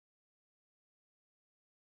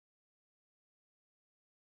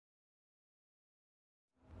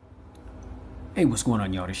Hey, what's going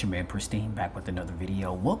on, y'all? This your man Pristine back with another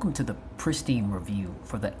video. Welcome to the Pristine review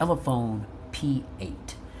for the Elephone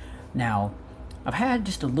P8. Now, I've had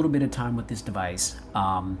just a little bit of time with this device.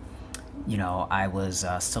 I was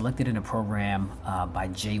selected in a program by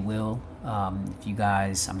J Will. If you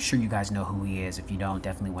guys, I'm sure you guys know who he is. If you don't,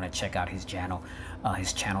 definitely want to check out his channel.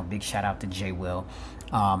 Big shout out to J Will.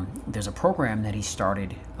 There's a program that he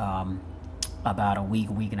started about a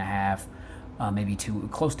week and a half. Maybe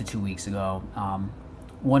close to 2 weeks ago,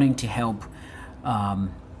 wanting to help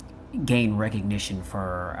gain recognition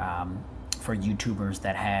for YouTubers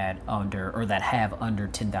that have under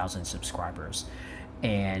 10,000 subscribers.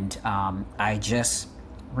 And I just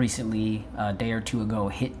recently, a day or two ago,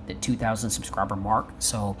 hit the 2,000 subscriber mark.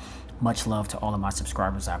 So much love to all of my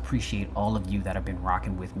subscribers. I appreciate all of you that have been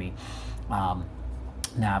rocking with me. Now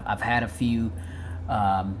I've had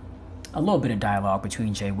a little bit of dialogue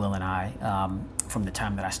between J Will and I from the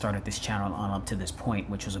time that I started this channel on up to this point,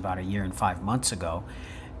 which was about 1 year and 5 months ago.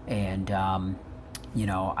 And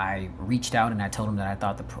I reached out and I told him that I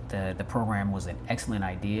thought the program was an excellent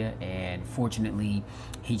idea, and fortunately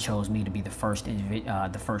he chose me to be the first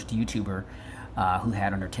YouTuber who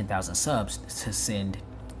had under 10,000 subs to send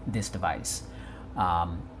this device.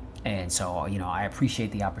 And so I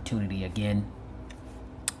appreciate the opportunity again.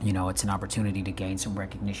 It's an opportunity to gain some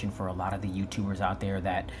recognition for a lot of the YouTubers out there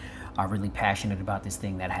that are really passionate about this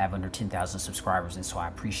thing, that have under 10,000 subscribers. And so I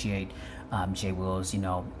appreciate J Will's,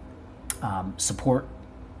 support.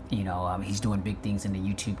 He's doing big things in the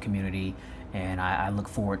YouTube community, and I look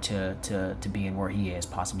forward to being where he is,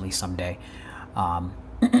 possibly someday.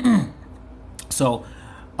 Again,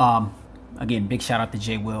 big shout out to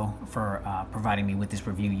J Will for providing me with this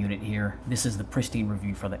review unit here. This is the Pristine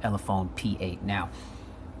review for the Elephone P8. Now,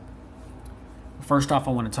 first off,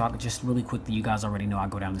 I want to talk just really quickly. You guys already know I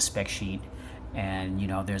go down the spec sheet, and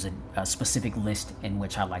there's a specific list in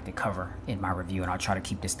which I like to cover in my review, and I'll try to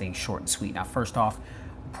keep this thing short and sweet. Now, first off,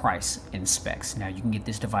 price and specs. Now, you can get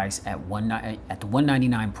this device at the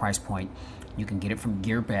 $199 price point. You can get it from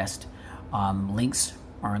GearBest. Links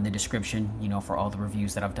are in the description, for all the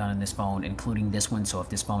reviews that I've done on this phone, including this one. So if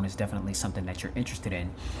this phone is definitely something that you're interested in,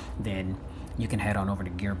 then you can head on over to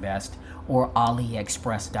GearBest or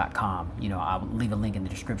AliExpress.com. I'll leave a link in the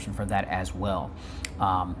description for that as well.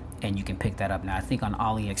 And you can pick that up. Now, I think on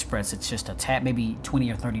AliExpress, it's just a tad, maybe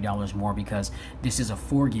 $20 or $30 more, because this is a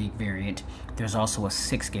 4 gig variant. There's also a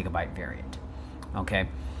 6 gigabyte variant. Okay.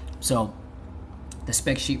 So the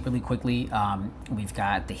spec sheet really quickly, we've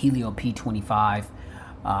got the Helio P25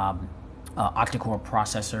 octa-core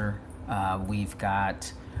processor. We've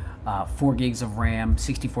got 4 gigs of RAM,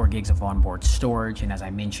 64 gigs of onboard storage, and as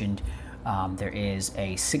I mentioned, there is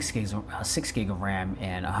a 6 gig of RAM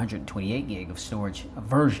and 128 gig of storage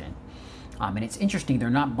version. And it's interesting,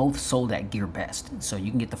 they're not both sold at GearBest. So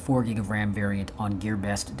you can get the 4 gig of RAM variant on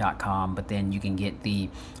GearBest.com, but then you can get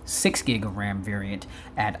the 6 gig of RAM variant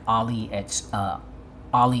at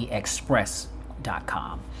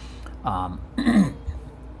AliExpress.com.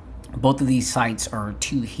 Both of these sites are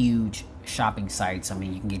two huge shopping sites. I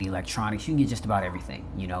mean, you can get electronics, you can get just about everything.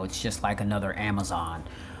 It's just like another Amazon.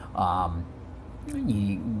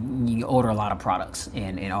 You order a lot of products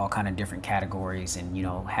in all kind of different categories, and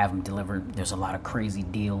have them delivered. There's a lot of crazy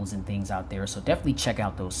deals and things out there, so definitely check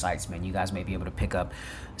out those sites, man. You guys may be able to pick up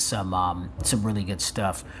some really good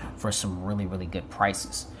stuff for some really good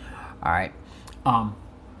prices. All right.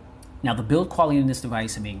 Now, the build quality in this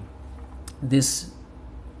device, I mean,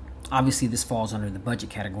 obviously this falls under the budget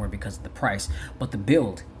category because of the price, but the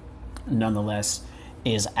build nonetheless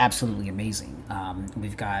is absolutely amazing.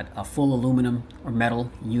 We've got a full aluminum or metal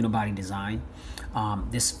unibody design.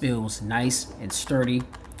 This feels nice and sturdy.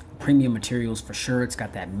 Premium materials for sure. It's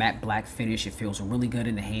got that matte black finish. It feels really good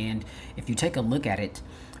in the hand. If you take a look at it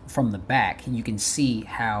from the back, you can see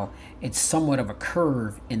how it's somewhat of a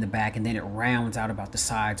curve in the back, and then it rounds out about the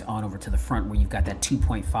sides on over to the front, where you've got that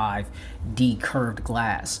 2.5D curved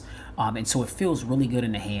glass. And so it feels really good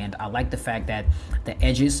in the hand. I like the fact that the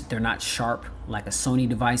edges, they're not sharp like a Sony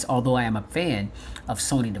device, although I am a fan of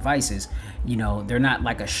Sony devices. They're not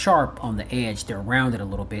like a sharp on the edge. They're rounded a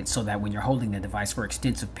little bit, so that when you're holding the device for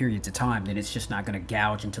extensive periods of time, then it's just not going to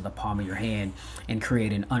gouge into the palm of your hand and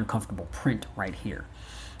create an uncomfortable print right here.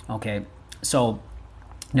 Okay, so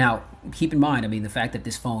now keep in mind, I mean, the fact that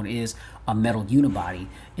this phone is a metal unibody,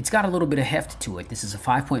 it's got a little bit of heft to it. This is a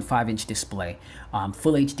 5.5-inch display,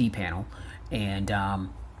 full HD panel, and again,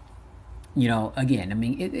 I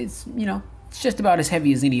mean, it's it's just about as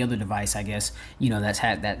heavy as any other device, I guess. That's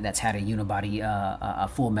had a unibody, a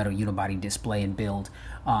full metal unibody display and build.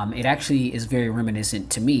 It actually is very reminiscent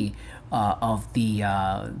to me of the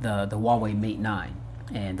Huawei Mate 9.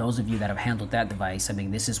 And those of you that have handled that device, I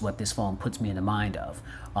mean, this is what this phone puts me in the mind of.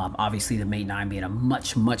 Obviously, the Mate 9 being a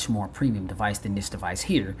much more premium device than this device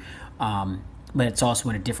here. But it's also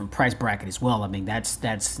in a different price bracket as well. I mean, that's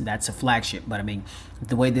a flagship. But I mean,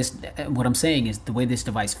 what I'm saying is the way this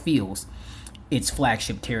device feels, it's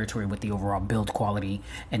flagship territory with the overall build quality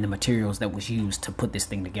and the materials that was used to put this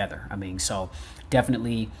thing together. I mean, so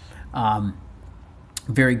definitely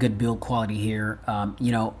very good build quality here.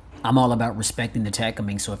 I'm all about respecting the tech. I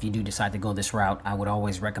mean, so if you do decide to go this route, I would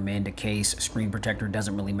always recommend a case, screen protector. It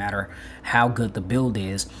doesn't really matter how good the build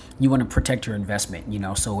is. You want to protect your investment,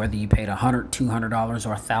 so whether you paid $100, $200,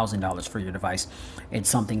 or $1,000 for your device, it's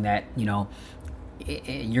something that,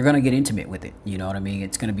 you're going to get intimate with it. You know what I mean?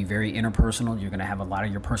 It's going to be very interpersonal. You're going to have a lot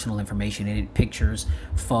of your personal information in it, pictures,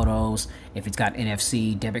 photos, if it's got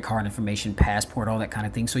NFC, debit card information, passport, all that kind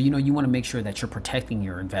of thing. So, you want to make sure that you're protecting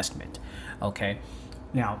your investment. Okay.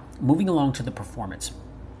 Now, moving along to the performance.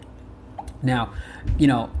 Now,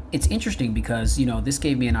 it's interesting because, this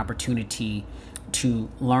gave me an opportunity to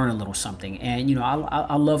learn a little something. And,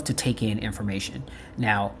 I love to take in information.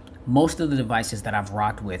 Now, most of the devices that I've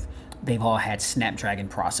rocked with, they've all had Snapdragon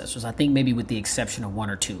processors. I think maybe with the exception of one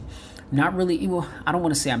or two. Not really, well, I don't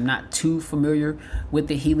want to say I'm not too familiar with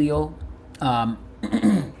the Helio,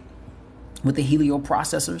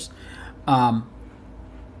 processors. I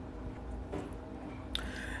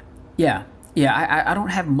don't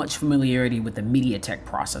have much familiarity with the MediaTek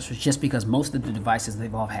processors just because most of the devices,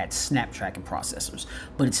 they've all had Snapdragon processors.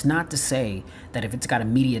 But it's not to say that if it's got a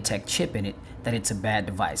MediaTek chip in it, that it's a bad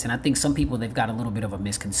device. And I think some people, they've got a little bit of a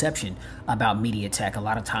misconception about MediaTek. A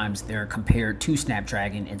lot of times they're compared to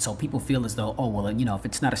Snapdragon. And so people feel as though, oh, well, if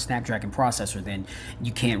it's not a Snapdragon processor, then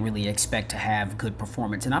you can't really expect to have good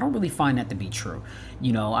performance. And I don't really find that to be true.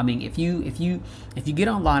 I mean, if you get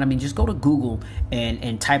online, I mean, just go to Google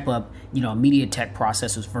and type up, MediaTek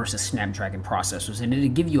processors versus Snapdragon processors, and it'll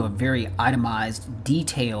give you a very itemized,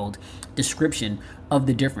 detailed description of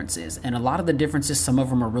the differences. And a lot of the differences, some of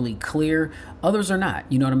them are really clear, others are not,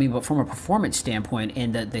 you know what I mean? But from a performance standpoint,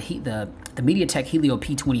 and the MediaTek Helio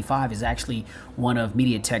P25 is actually one of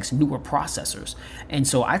MediaTek's newer processors. And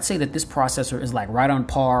so I'd say that this processor is like right on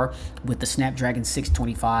par with the Snapdragon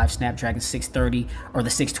 625, Snapdragon 630, or the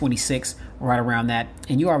 626, right around that.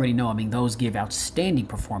 And you already know, I mean, those give outstanding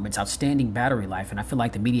performance, outstanding battery life. And I feel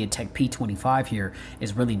like the MediaTek P25 here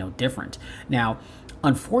is really no different. Now,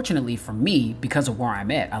 unfortunately for me, because of where I'm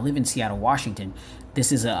at, I live in Seattle, Washington.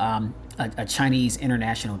 This is a Chinese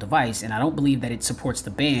international device, and I don't believe that it supports the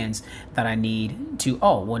bands that I need to.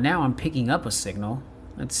 Oh, well, now I'm picking up a signal.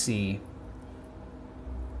 Let's see.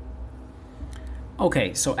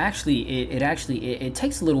 Okay, so actually, it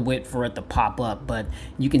takes a little bit for it to pop up, but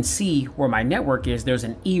you can see where my network is. There's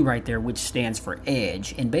an E right there, which stands for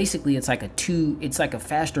Edge, and basically it's like a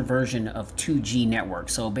faster version of 2G network.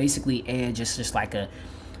 So basically, Edge is just like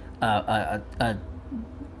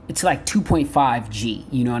it's like 2.5G.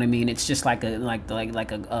 You know what I mean? It's just like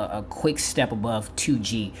a quick step above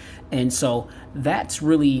 2G, and so that's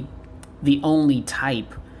really the only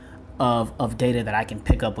type of data that I can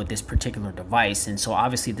pick up with this particular device. And so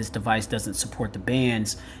obviously this device doesn't support the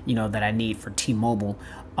bands, that I need for T-Mobile.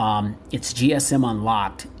 It's GSM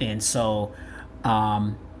unlocked. And so,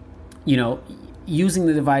 using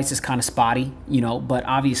the device is kind of spotty, but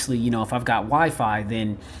obviously, if I've got Wi-Fi,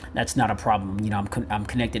 then that's not a problem. I'm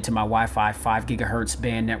connected to my Wi-Fi 5 gigahertz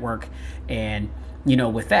band network. And,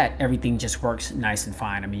 with that, everything just works nice and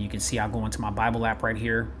fine. I mean, you can see I'll go into my Bible app right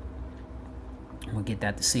here. We'll get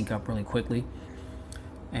that to sync up really quickly,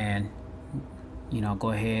 and go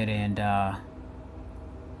ahead and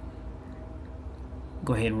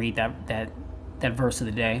read that verse of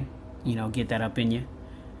the day. Get that up in you.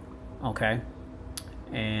 Okay,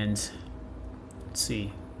 and let's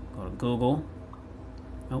see. Go to Google.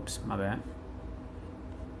 Oops, my bad.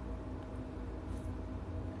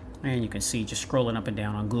 And you can see just scrolling up and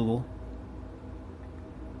down on Google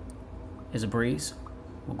is a breeze.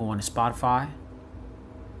 We'll go into Spotify.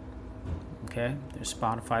 Okay, there's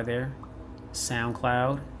Spotify there,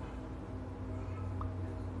 SoundCloud,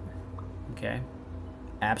 okay,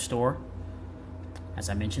 App Store. As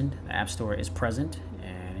I mentioned, the App Store is present,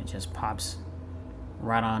 and it just pops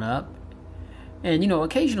right on up. And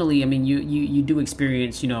occasionally, I mean, you do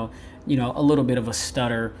experience a little bit of a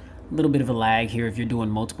stutter, a little bit of a lag here if you're doing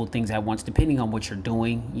multiple things at once, depending on what you're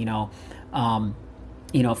doing.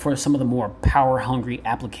 for some of the more power hungry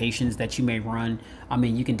applications that you may run, I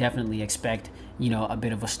mean, you can definitely expect, a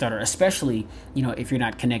bit of a stutter, especially, if you're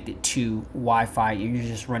not connected to Wi-Fi and you're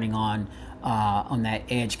just running on that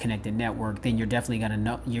edge connected network, then you're definitely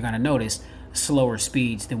gonna notice slower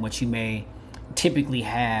speeds than what you may typically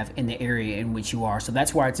have in the area in which you are. So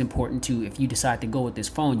that's why it's important to, if you decide to go with this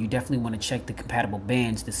phone, you definitely want to check the compatible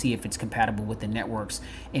bands to see if it's compatible with the networks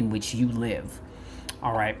in which you live.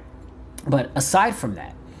 All right. But aside from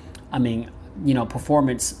that, I mean,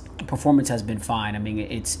 performance has been fine. I mean,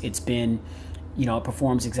 it's been, it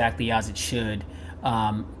performs exactly as it should,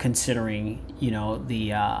 considering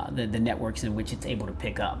the networks in which it's able to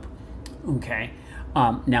pick up. Okay.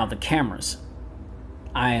 Now the cameras.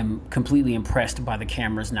 I am completely impressed by the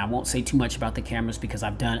cameras. Now, I won't say too much about the cameras because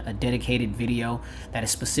I've done a dedicated video that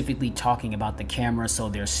is specifically talking about the camera. So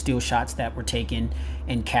there's still shots that were taken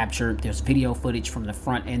and captured. There's video footage from the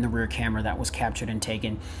front and the rear camera that was captured and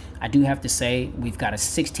taken. I do have to say we've got a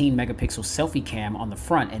 16 megapixel selfie cam on the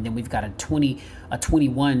front, and then we've got a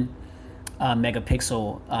 21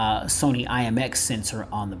 megapixel Sony IMX sensor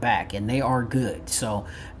on the back, and they are good. So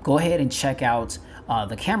go ahead and check out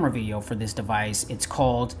the camera video for this device. It's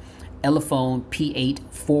called Elephone P8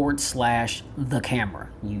 / the camera.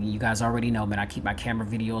 You guys already know, man, I keep my camera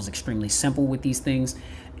videos extremely simple with these things,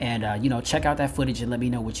 and check out that footage and let me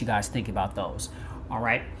know what you guys think about those. All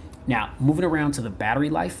right, now moving around to the battery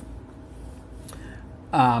life.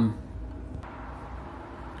 Now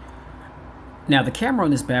the camera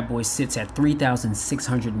on this bad boy sits at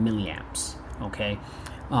 3,600 milliamps. Okay,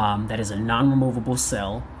 that is a non-removable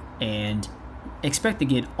cell, and expect to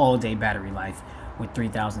get all-day battery life with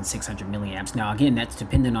 3,600 milliamps. Now, again, that's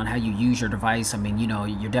dependent on how you use your device. I mean,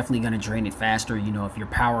 you're definitely going to drain it faster. If you're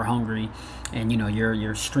power hungry, and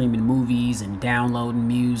you're streaming movies and downloading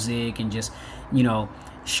music and just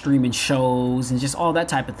streaming shows and just all that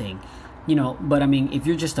type of thing. But I mean, if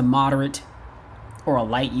you're just a moderate or a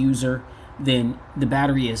light user, then the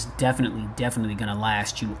battery is definitely going to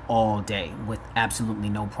last you all day with absolutely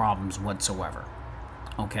no problems whatsoever.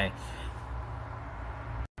 Okay.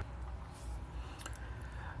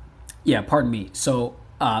 Yeah, pardon me. So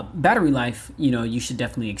battery life, you should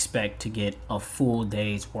definitely expect to get a full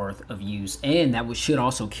day's worth of use, and that should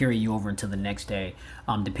also carry you over into the next day,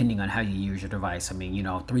 depending on how you use your device. I mean,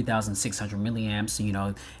 3,600 milliamps,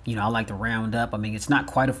 I like to round up. I mean, it's not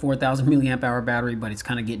quite a 4,000 milliamp hour battery, but it's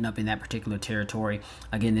kind of getting up in that particular territory.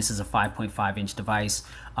 Again, this is a 5.5 inch device.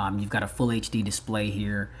 You've got a full HD display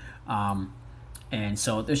here. And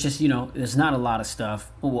so there's just, there's not a lot of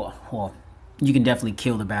stuff. Well, you can definitely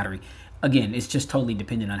kill the battery. Again, it's just totally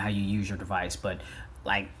dependent on how you use your device. But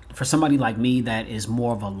like for somebody like me that is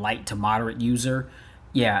more of a light to moderate user,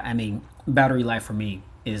 yeah, I mean, battery life for me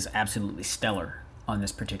is absolutely stellar on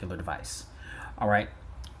this particular device. All right.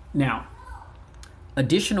 Now,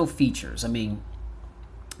 additional features. I mean,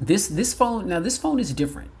 this phone is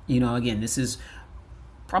different. Again, this is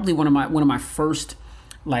probably one of my first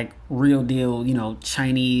like real deal,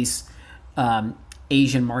 Chinese,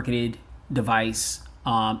 Asian marketed device.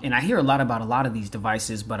 And I hear a lot about a lot of these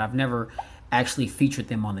devices, but I've never actually featured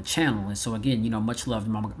them on the channel. And so again, much love to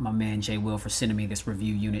my man Jay Will for sending me this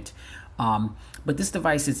review unit. But this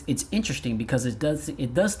device it's interesting because it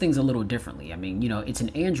does things a little differently. I mean, it's an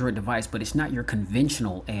Android device, but it's not your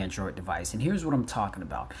conventional Android device. And here's what I'm talking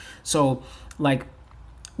about. So like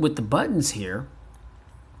with the buttons here,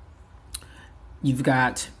 we've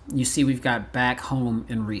got back, home,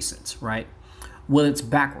 and recents, right? Well, it's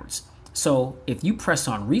backwards. So if you press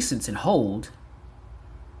on recents and hold,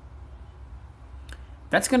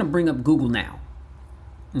 that's going to bring up Google Now.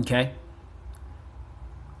 Okay.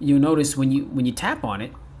 You'll notice when you tap on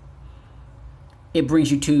it, it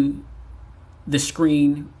brings you to the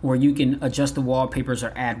screen where you can adjust the wallpapers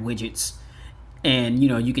or add widgets, and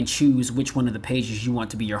you can choose which one of the pages you want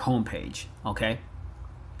to be your home page. Okay.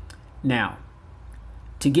 Now,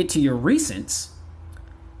 to get to your recents,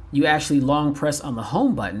 you actually long press on the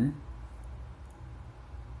home button,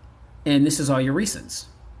 and this is all your recents.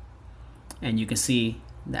 And you can see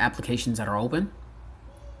the applications that are open.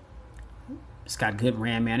 It's got good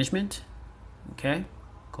RAM management. Okay,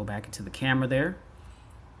 go back into the camera there.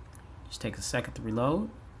 Just take a second to reload.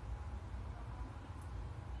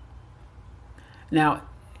 Now,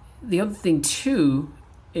 the other thing too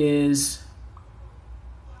is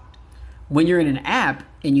when you're in an app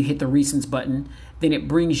and you hit the recents button, then it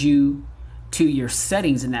brings you to your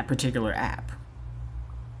settings in that particular app.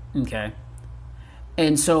 Okay.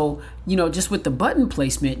 And so, just with the button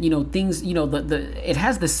placement, things, it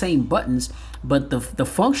has the same buttons, but the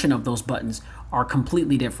function of those buttons are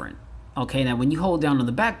completely different. Okay, now when you hold down on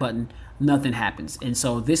the back button, nothing happens. And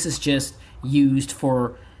so this is just used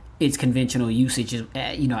for its conventional usage,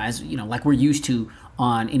 as like we're used to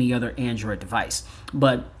on any other Android device.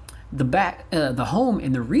 But the home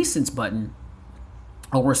and the recents button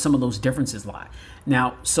are where some of those differences lie.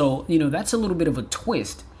 Now, so that's a little bit of a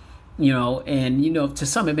twist. And to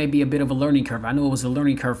some it may be a bit of a learning curve. I know it was a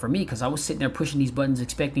learning curve for me because I was sitting there pushing these buttons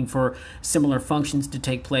expecting for similar functions to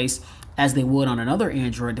take place as they would on another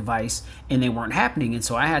Android device, and they weren't happening. And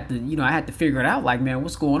so I had to figure it out, like, man,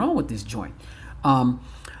 what's going on with this joint?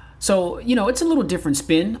 So it's a little different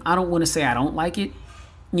spin. I don't want to say I don't like it.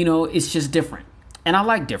 It's just different, and I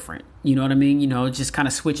like different. You know what I mean? It just kind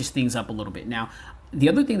of switches things up a little bit. Now, the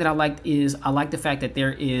other thing that I liked is I like the fact that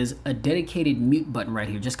there is a dedicated mute button right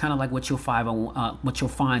here, just kind of like what you'll find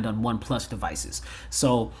on OnePlus devices.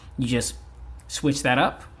 So you just switch that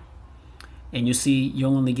up, and you see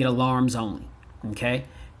you'll only get alarms only. Okay,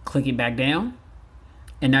 click it back down,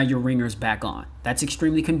 and now your ringer is back on. That's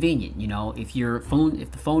extremely convenient. If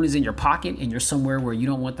the phone is in your pocket and you're somewhere where you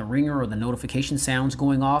don't want the ringer or the notification sounds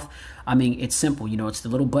going off, I mean, it's simple. It's the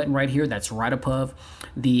little button right here that's right above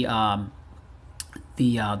the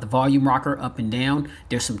volume rocker up and down.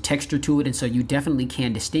 There's some texture to it, and so you definitely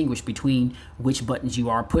can distinguish between which buttons you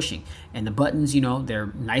are pushing. And the buttons, they're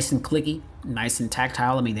nice and clicky, nice and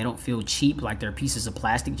tactile. I mean, they don't feel cheap like they're pieces of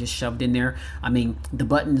plastic just shoved in there. I mean, the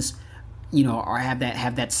buttons have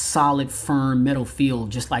that solid, firm metal feel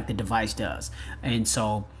just like the device does. And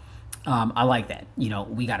so I like that.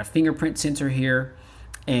 We got a fingerprint sensor here,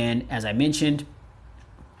 and as I mentioned,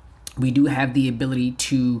 we do have the ability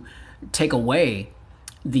to take away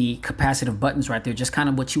the capacitive buttons right there, just kind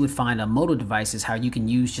of what you would find on Moto devices, how you can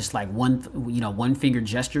use just like one finger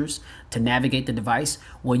gestures to navigate the device.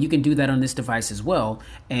 Well, you can do that on this device as well.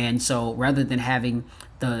 And so rather than having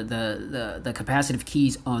the capacitive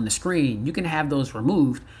keys on the screen, you can have those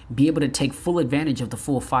removed, be able to take full advantage of the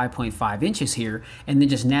full 5.5 inches here, and then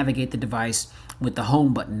just navigate the device with the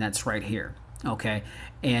home button that's right here. Okay,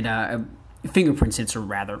 and a fingerprint sensor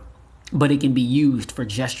rather, but it can be used for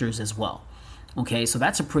gestures as well. Okay, so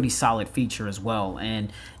that's a pretty solid feature as well.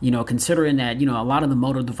 And considering that a lot of the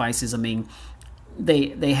Moto devices, I mean,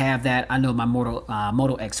 they have that. I know my Moto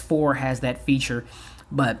X4 has that feature,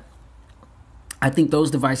 but I think those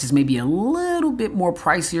devices may be a little bit more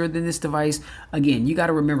pricier than this device. Again, you got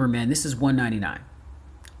to remember, man, this is $199.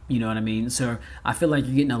 You know what I mean? So I feel like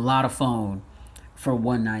you're getting a lot of phone for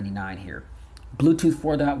 $199 here. Bluetooth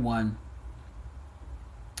 4.1.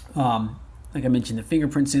 Like I mentioned, the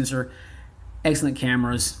fingerprint sensor. Excellent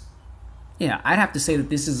cameras. Yeah, I'd have to say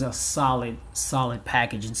that this is a solid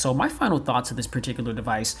package. And so my final thoughts of this particular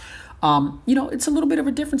device, it's a little bit of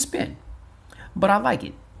a different spin, but I like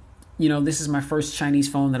it. This is my first Chinese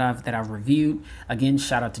phone that I've reviewed. Again,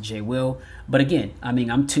 shout out to Jay Will. But again, I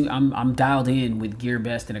mean, I'm dialed in with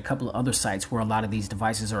GearBest and a couple of other sites where a lot of these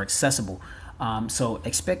devices are accessible. So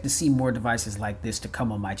expect to see more devices like this to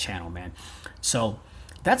come on my channel, man. So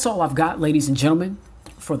that's all I've got, ladies and gentlemen,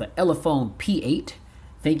 for the Elephone P8.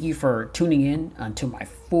 Thank you for tuning in to my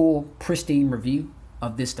full Pristine review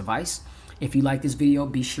of this device. If you like this video,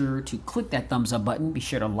 be sure to click that thumbs up button. Be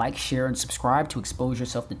sure to like, share, and subscribe to expose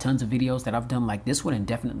yourself to tons of videos that I've done like this one, and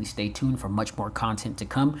definitely stay tuned for much more content to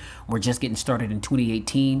come. We're just getting started in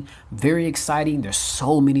 2018. Very exciting. There's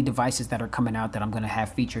so many devices that are coming out that I'm going to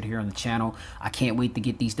have featured here on the channel. I can't wait to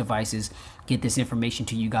get these devices, get this information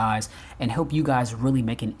to you guys, and help you guys really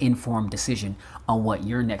make an informed decision on what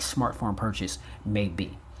your next smartphone purchase may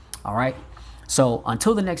be. All right. So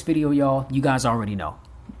until the next video, y'all, you guys already know.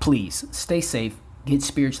 Please stay safe, get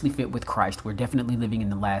spiritually fit with Christ. We're definitely living in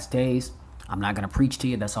the last days. I'm not going to preach to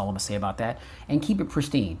you. That's all I'm going to say about that. And keep it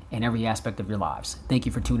pristine in every aspect of your lives. Thank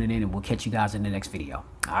you for tuning in, and we'll catch you guys in the next video.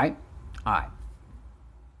 All right? All right.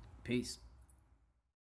 Peace.